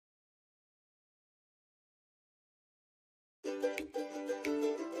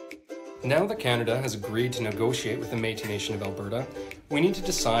Now that Canada has agreed to negotiate with the Métis Nation of Alberta, we need to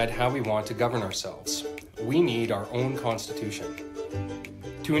decide how we want to govern ourselves. We need our own constitution.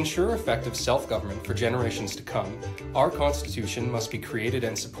 To ensure effective self-government for generations to come, our constitution must be created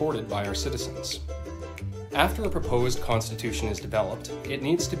and supported by our citizens. After a proposed constitution is developed, it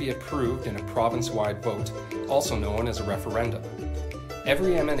needs to be approved in a province-wide vote, also known as a referendum.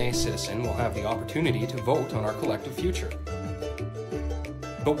 Every MNA citizen will have the opportunity to vote on our collective future.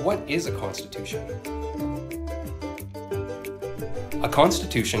 But what is a constitution? A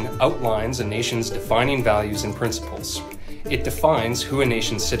constitution outlines a nation's defining values and principles. It defines who a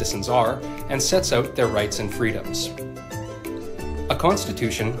nation's citizens are and sets out their rights and freedoms. A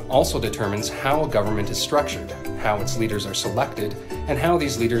constitution also determines how a government is structured, how its leaders are selected, and how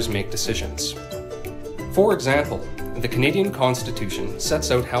these leaders make decisions. For example, the Canadian Constitution sets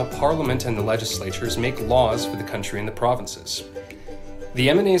out how Parliament and the legislatures make laws for the country and the provinces. The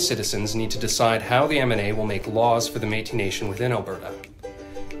MNA citizens need to decide how the MNA will make laws for the Métis Nation within Alberta.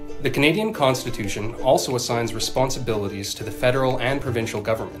 The Canadian Constitution also assigns responsibilities to the federal and provincial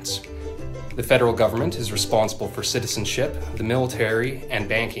governments. The federal government is responsible for citizenship, the military, and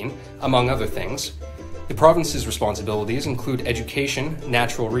banking, among other things. The province's responsibilities include education,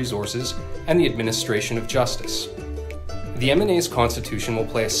 natural resources, and the administration of justice. The MNA's constitution will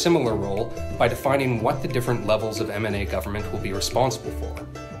play a similar role by defining what the different levels of MNA government will be responsible for.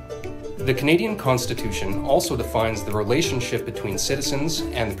 The Canadian Constitution also defines the relationship between citizens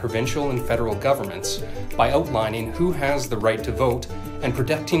and the provincial and federal governments by outlining who has the right to vote and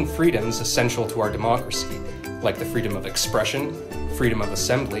protecting freedoms essential to our democracy, like the freedom of expression, freedom of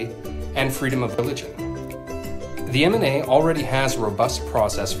assembly, and freedom of religion. The MNA already has a robust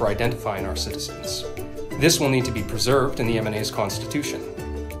process for identifying our citizens. This will need to be preserved in the MNA's constitution.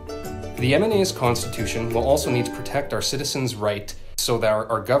 The MNA's constitution will also need to protect our citizens' right so that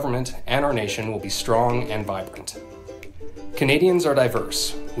our government and our nation will be strong and vibrant. Canadians are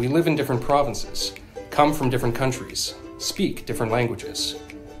diverse. We live in different provinces, come from different countries, speak different languages.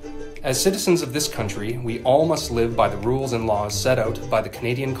 As citizens of this country, we all must live by the rules and laws set out by the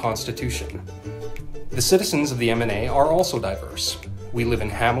Canadian Constitution. The citizens of the MNA are also diverse. We live in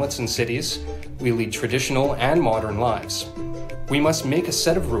hamlets and cities. We lead traditional and modern lives. We must make a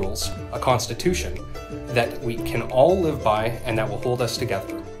set of rules, a constitution, that we can all live by and that will hold us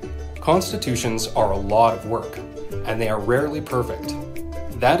together. Constitutions are a lot of work, and they are rarely perfect.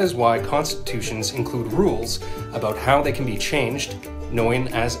 That is why constitutions include rules about how they can be changed, known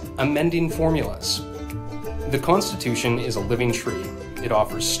as amending formulas. The Constitution is a living tree. It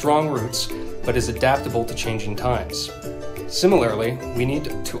offers strong roots, but is adaptable to changing times. Similarly, we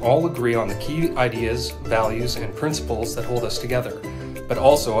need to all agree on the key ideas, values, and principles that hold us together, but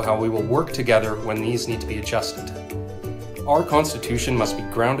also how we will work together when these need to be adjusted. Our Constitution must be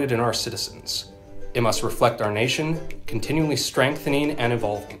grounded in our citizens. It must reflect our nation, continually strengthening and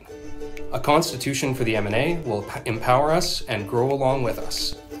evolving. A Constitution for the MNA will empower us and grow along with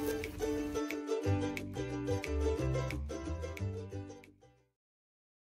us.